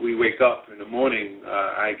moment we wake up in the morning,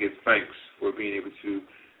 I give thanks for being able to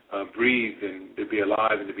breathe and to be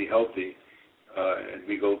alive and to be healthy. And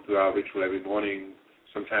we go through our ritual every morning,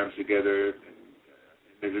 sometimes together and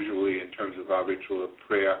individually in terms of our ritual of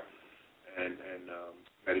prayer and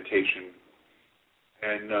meditation.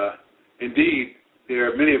 And indeed,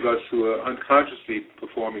 there are many of us who are unconsciously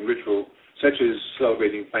performing ritual, such as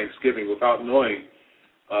celebrating Thanksgiving, without knowing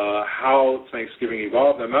how Thanksgiving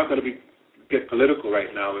evolved. I'm not going to get political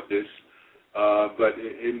right now with this, but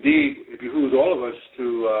indeed, it behooves all of us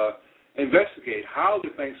to investigate how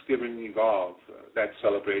did Thanksgiving evolve, that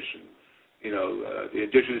celebration. The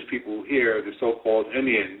indigenous people here, the so-called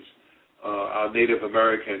Indians, our Native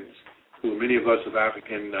Americans, who many of us of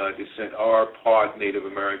African descent are part Native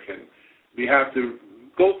American. We have to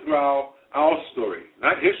go through our story,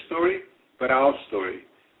 not his story, but our story,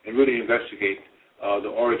 and really investigate the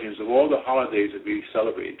origins of all the holidays that we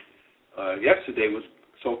celebrate. Yesterday was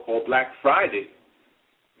so-called Black Friday,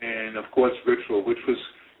 and of course ritual, which was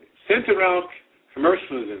centered around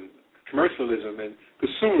commercialism and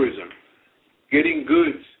consumerism, getting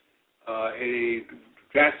goods at a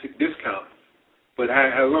drastic discount. But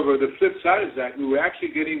however, the flip side is that we were actually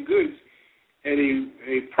getting goods at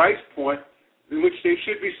a price point in which they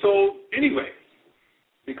should be sold anyway,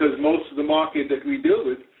 because most of the market that we deal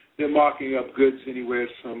with, they're marking up goods anywhere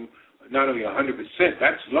from not only 100%,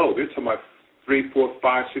 that's low, they're talking about 300, 400,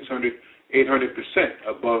 500, 600,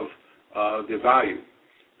 800% above their value.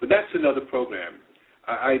 But that's another program.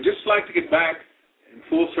 I just like to get back in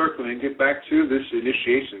full circle and get back to this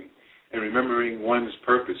initiation and remembering one's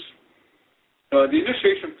purpose. The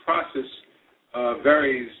initiation process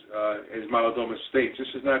varies, as Malidoma states.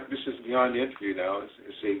 This is beyond the interview now.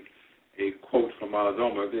 It's a quote from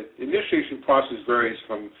Malidoma. The initiation process varies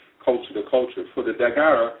from culture to culture. For the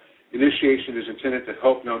Dagara, initiation is intended to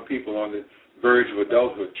help young people on the verge of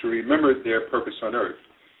adulthood to remember their purpose on earth.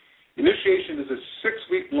 Initiation is a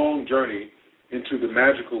 6-week-long journey into the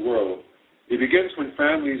magical world It begins when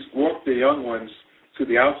families walk their young ones to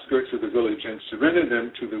the outskirts of the village and surrender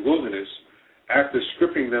them to the wilderness after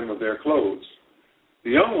stripping them of their clothes.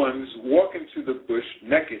 The young ones walk into the bush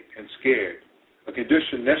naked and scared, a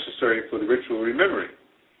condition necessary for the ritual remembering.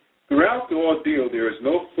 Throughout the ordeal, there is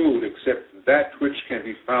no food except that which can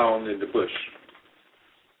be found in the bush.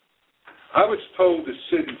 I was told to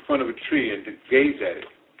sit in front of a tree and to gaze at it.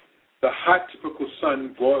 The hot, typical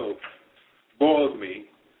sun boiled me,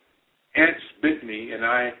 ants bit me, and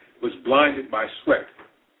I was blinded by sweat.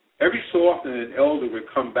 Every so often, an elder would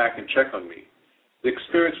come back and check on me. The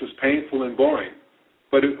experience was painful and boring,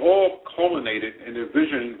 but it all culminated in a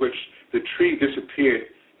vision in which the tree disappeared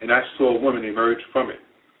and I saw a woman emerge from it.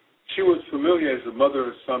 She was familiar as the mother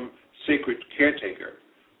of some sacred caretaker.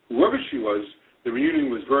 Whoever she was, the reunion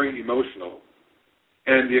was very emotional,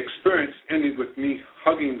 and the experience ended with me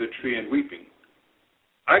hugging the tree and weeping.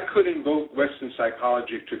 I could invoke Western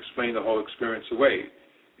psychology to explain the whole experience away,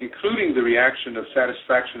 including the reaction of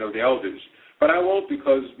satisfaction of the elders, but I won't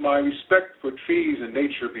because my respect for trees and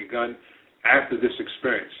nature begun after this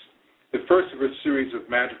experience, the first of a series of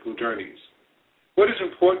magical journeys. What is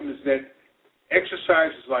important is that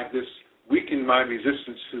exercises like this weakened my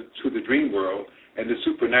resistance to the dream world and the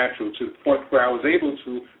supernatural to the point where I was able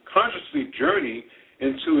to consciously journey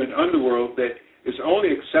into an underworld that is only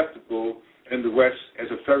acceptable in the West as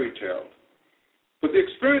a fairy tale. But the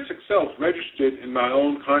experience itself registered in my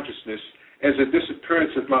own consciousness as a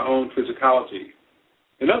disappearance of my own physicality.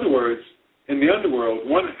 In other words, in the underworld,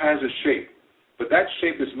 one has a shape, but that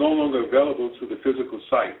shape is no longer available to the physical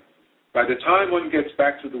sight. By the time one gets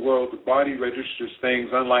back to the world, the body registers things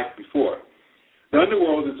unlike before. The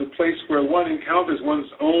underworld is a place where one encounters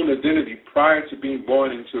one's own identity prior to being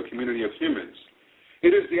born into a community of humans. It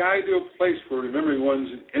is the ideal place for remembering one's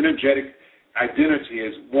energetic identity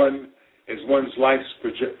as one's life's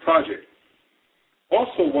project.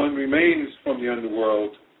 Also, one remains from the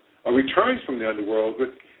underworld, or returns from the underworld, with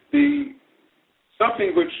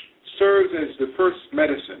something which serves as the first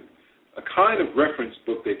medicine, a kind of reference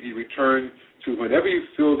book that you return to whenever you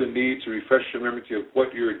feel the need to refresh your memory of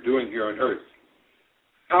what you're doing here on Earth.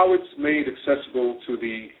 How it's made accessible to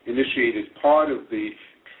the initiated, part of the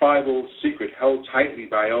tribal secret held tightly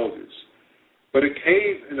by elders. But a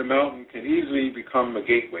cave in a mountain can easily become a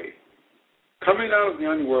gateway. Coming out of the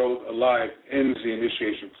underworld alive ends the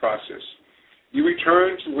initiation process. You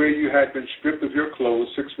return to where you had been stripped of your clothes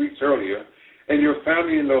 6 weeks earlier, and your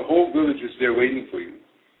family and the whole village is there waiting for you.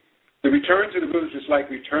 The return to the village is like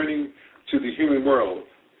returning to the human world.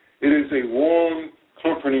 It is a warm,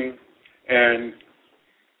 comforting, and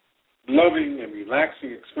loving and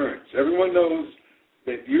relaxing experience. Everyone knows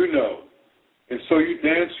that you know, and so you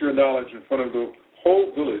dance your knowledge in front of the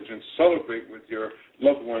whole village and celebrate with your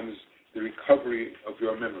loved ones the recovery of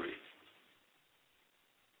your memory.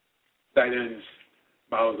 That ends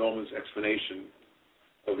Malidoma's explanation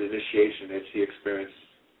of the initiation as he experienced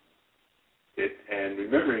it and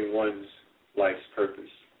remembering one's life's purpose.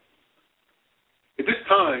 At this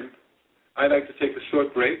time, I'd like to take a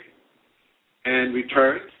short break and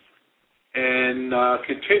return and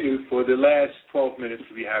continue for the last 12 minutes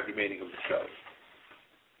we have remaining of the show.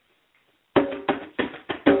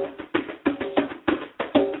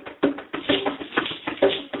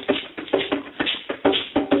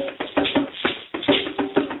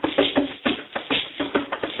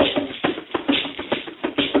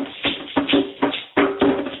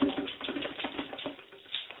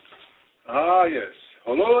 Yes.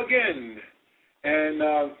 Hello again. And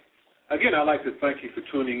again, I'd like to thank you for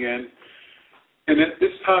tuning in. And at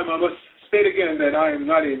this time, I must state again that I am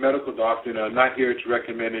not a medical doctor, and I'm not here to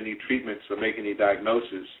recommend any treatments or make any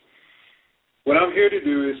diagnoses. What I'm here to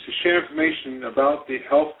do is to share information about the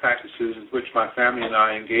health practices in which my family and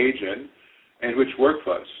I engage in and which work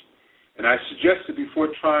for us. And I suggest that before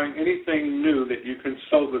trying anything new that you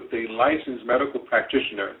consult with a licensed medical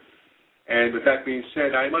practitioner. And with that being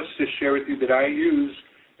said, I must just share with you that I use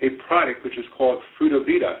a product which is called Fruta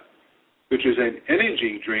Vida, which is an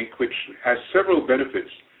energy drink which has several benefits.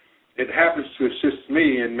 It happens to assist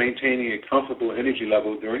me in maintaining a comfortable energy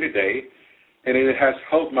level during the day, and it has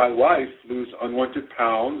helped my wife lose unwanted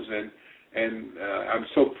pounds, and I'm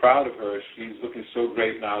so proud of her. She's looking so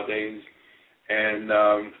great nowadays,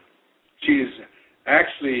 and she's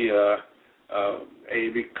actually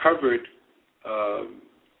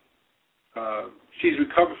she's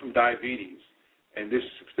recovered from diabetes, and this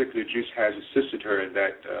particular juice has assisted her in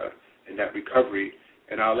that recovery,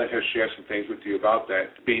 and I'll let her share some things with you about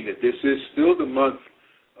that, being that this is still the month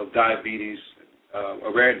of diabetes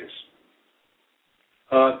awareness.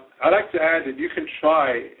 I'd like to add that you can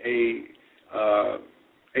try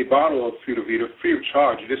a bottle of Fruta Vita free of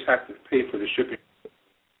charge. You just have to pay for the shipping.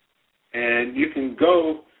 And you can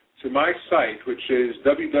go to my site, which is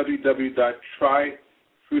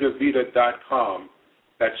www.tryfrutavita.com.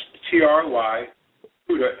 That's TRY,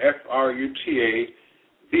 Fruta,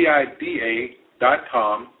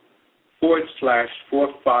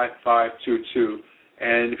 FRUTA.com/45522.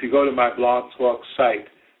 And if you go to my Blog Talk site,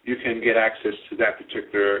 you can get access to that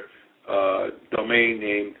particular domain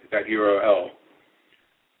name, that URL.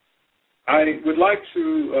 I would like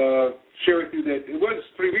to share with you that it was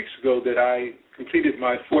 3 weeks ago that I completed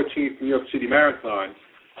my 14th New York City Marathon.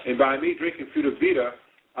 And by me drinking Fruta Vita,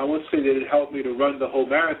 I won't say that it helped me to run the whole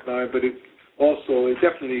marathon, but it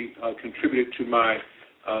definitely contributed to my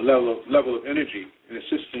level of energy in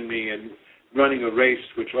assisting me in running a race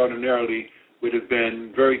which ordinarily would have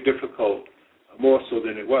been very difficult, more so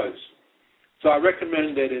than it was. So I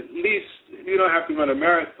recommend that at least, you don't have to run a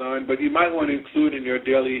marathon, but you might want to include in your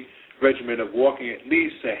daily regimen of walking at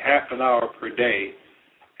least a half an hour per day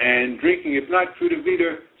and drinking, if not Fruta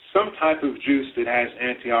Vita, some type of juice that has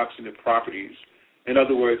antioxidant properties. In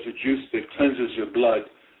other words, a juice that cleanses your blood,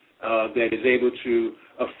 that is able to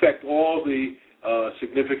affect all the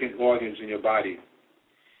significant organs in your body.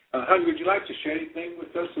 Honey, would you like to share anything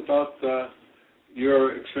with us about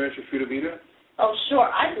your experience with Fruta Vita? Oh, sure.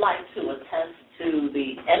 I'd like to attest to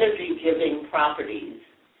the energy-giving properties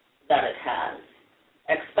that it has,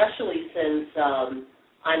 especially since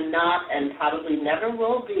I'm not and probably never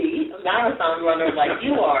will be a marathon runner like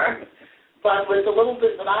you are, but with a little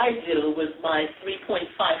bit that I do with my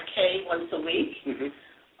 3.5K once a week,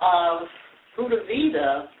 Fruta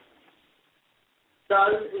Vita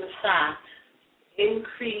does, in fact,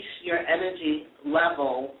 increase your energy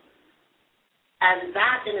level, and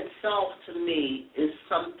that in itself, to me, is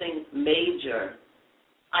something major.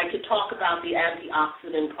 I could talk about the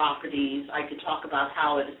antioxidant properties. I could talk about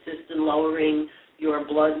how it assists in lowering your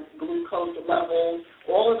blood glucose levels.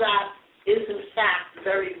 All of that is, in fact,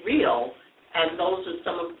 very real, and those are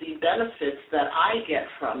some of the benefits that I get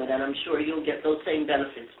from it, and I'm sure you'll get those same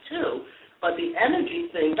benefits too. But the energy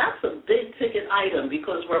thing, that's a big-ticket item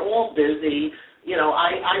because we're all busy. You know,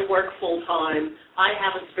 I work full-time. I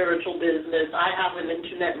have a spiritual business. I have an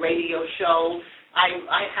internet radio show. I'm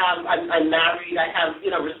married. I have,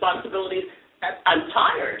 responsibilities. I'm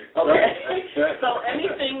tired, okay? So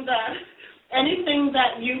anything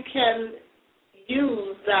that you can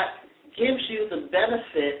use that gives you the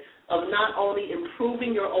benefit of not only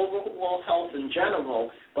improving your overall health in general,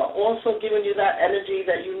 but also giving you that energy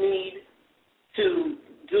that you need to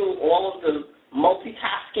do all of the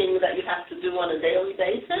multitasking that you have to do on a daily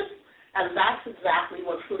basis, and that's exactly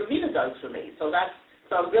what Fruta Vita does for me. So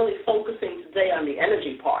I'm really focusing today on the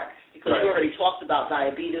energy part because we already talked about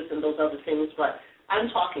diabetes and those other things, but I'm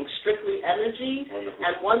talking strictly energy. Wonderful.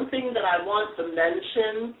 And one thing that I want to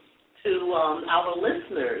mention to our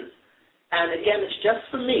listeners, and again, it's just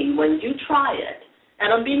for me, when you try it,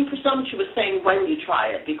 and I'm being presumptuous saying when you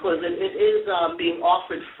try it because it is being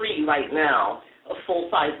offered free right now, a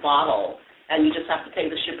full-size bottle, and you just have to pay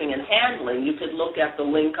the shipping and handling. You could look at the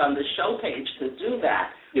link on the show page to do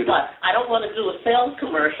that. But I don't want to do a sales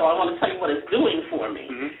commercial. I want to tell you what it's doing for me.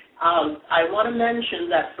 I want to mention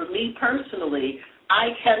that for me personally,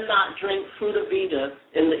 I cannot drink Fruta Vita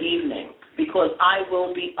in the evening because I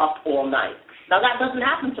will be up all night. Now, that doesn't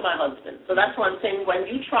happen to my husband. So that's why I'm saying when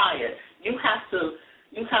you try it, you have to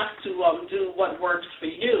do what works for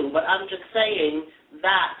you. But I'm just saying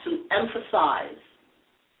that to emphasize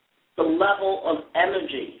the level of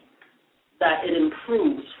energy that it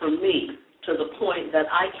improves for me to the point that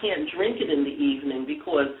I can't drink it in the evening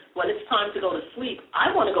because when it's time to go to sleep,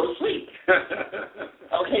 I want to go to sleep.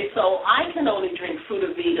 Okay, so I can only drink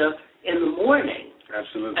Fruta Vita in the morning.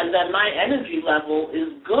 Absolutely. And then my energy level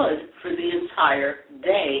is good for the entire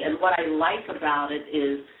day. And what I like about it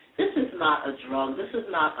is this is not a drug. This is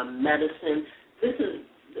not a medicine. These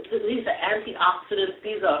are antioxidants.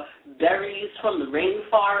 These are berries from the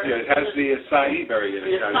rainforest. Yeah, it has the acai berry in it.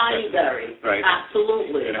 The acai berry, right.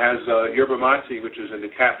 Absolutely. It has yerba mate, which is in the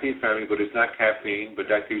caffeine family, but it's not caffeine, but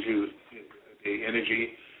that gives you the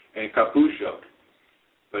energy, and capucho.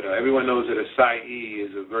 But everyone knows that acai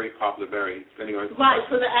is a very popular berry. Right,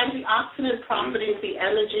 so the antioxidant properties, the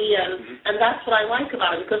energy, and that's what I like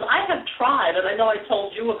about it because I have tried, and I know I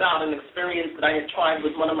told you about an experience that I had tried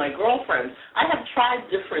with one of my girlfriends. I have tried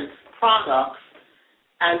different products,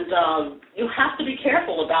 and you have to be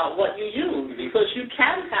careful about what you use because you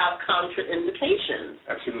can have contraindications.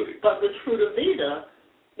 Absolutely. But with Fruta Vita,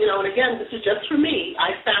 and again, this is just for me,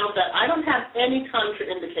 I found that I don't have any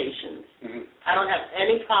contraindications. I don't have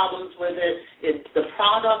any problems with it. The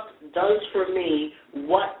product does for me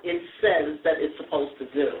what it says that it's supposed to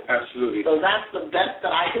do. Absolutely. So that's the best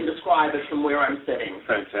that I can describe it from where I'm sitting.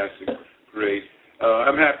 Fantastic. Great.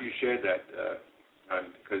 I'm happy you shared that,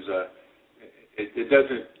 because it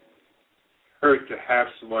doesn't hurt to have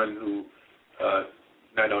someone who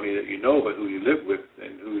not only that you know, but who you live with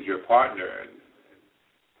and who's your partner and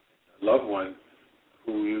loved one,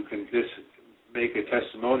 who you can just make a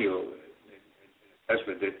testimonial,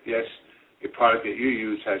 assessment that, yes, a product that you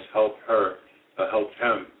use has helped her, helped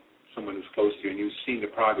him, someone who's close to you, and you've seen the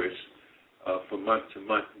progress from month to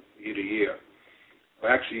month, year to year.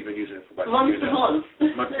 Well, actually, you've been using it for about a year now. Month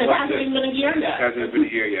to month. It hasn't even been a year yet. It hasn't been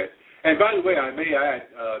a year yet. And by the way, I may add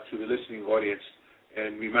to the listening audience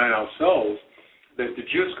and remind ourselves that the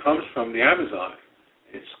juice comes from the Amazon.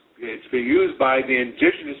 It's been used by the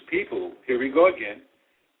indigenous people. Here we go again.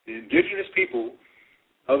 The indigenous people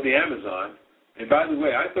of the Amazon. And by the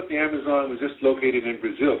way, I thought the Amazon was just located in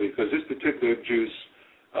Brazil because this particular juice,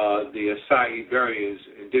 the acai berry, is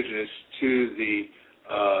indigenous to the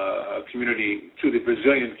community, to the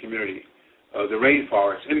Brazilian community, the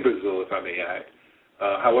rainforest in Brazil, if I may add.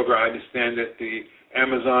 However, I understand that the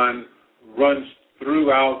Amazon runs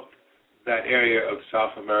throughout that area of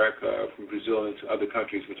South America, from Brazil into other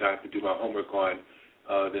countries, which I have to do my homework on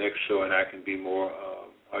the next show, and I can be more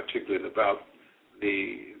articulate about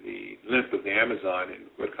the length of the Amazon and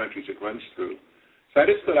what countries it runs through. So I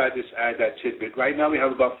just thought I'd just add that tidbit. Right now we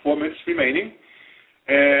have about 4 minutes remaining,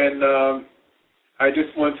 and I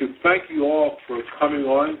just want to thank you all for coming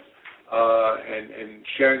on and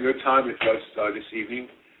sharing your time with us this evening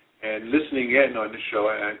and listening in on the show.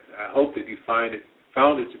 And I hope that you found it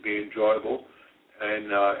to be enjoyable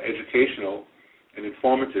and educational and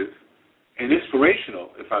informative and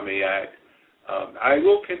inspirational, if I may add. I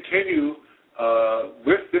will continue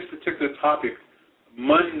with this particular topic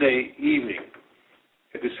Monday evening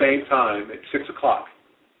at the same time at 6 o'clock.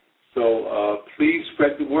 So please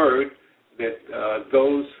spread the word that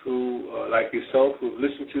those who, like yourself, who have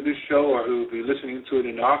listened to this show or who will be listening to it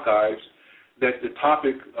in the archives, that the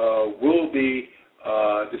topic will be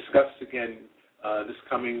discussed again this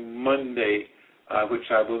coming Monday,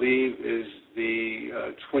 which I believe is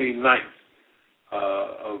the 29th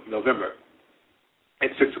of November at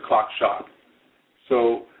 6 o'clock sharp.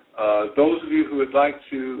 So those of you who would like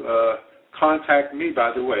to contact me,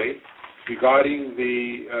 by the way, regarding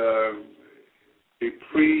the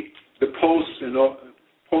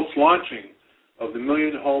post-launching of the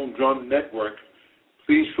Million Home Drum Network,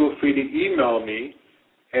 please feel free to email me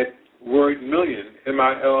at wordmillion,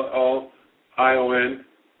 MILLION,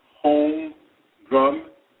 home drum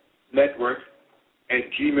network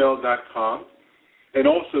at gmail.com. And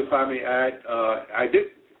also, if I may add, I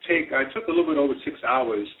took a little bit over 6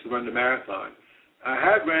 hours to run the marathon. I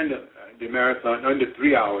have ran the marathon under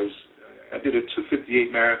 3 hours. I did a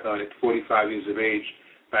 2:58 marathon at 45 years of age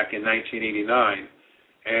back in 1989.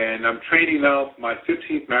 And I'm training now for my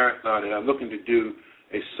 15th marathon, and I'm looking to do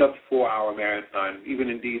a sub-4-hour marathon, even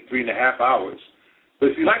indeed 3.5 hours. But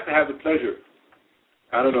if you'd like to have the pleasure,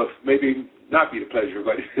 I don't know if maybe not be the pleasure,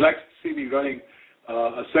 but if you'd like to see me running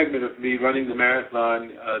a segment of me running the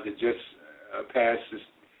marathon that just passed just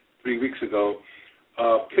 3 weeks ago,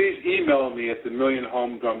 please email me at the Million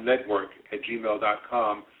Home Drum Network at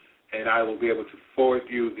gmail.com, and I will be able to forward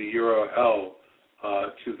you the URL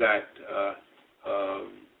to that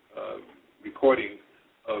recording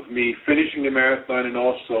of me finishing the marathon, and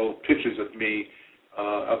also pictures of me,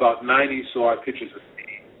 about 90 odd pictures of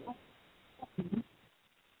me.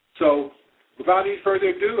 So without any further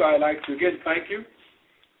ado, I'd like to again thank you,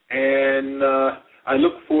 and I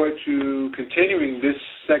look forward to continuing this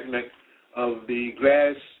segment of the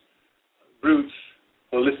GrassRoots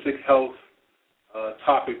Holistic Health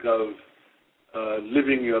topic of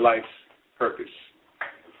living your life's purpose.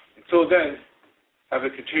 Until then, have a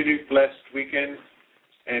continued blessed weekend,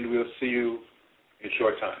 and we'll see you in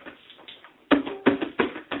short time.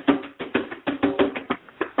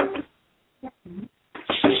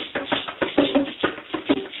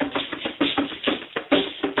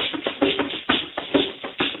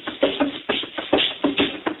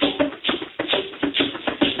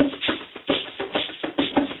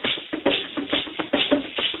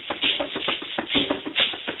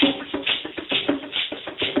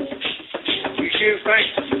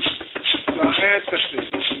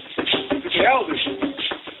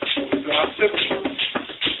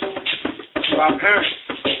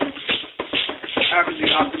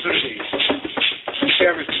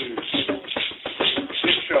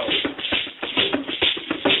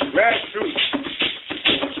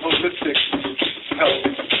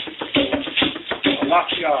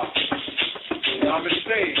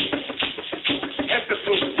 Namaste. Salam.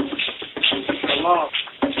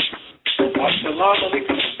 Assalamu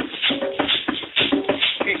alaikum.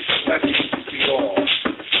 Peace and blessings to you all.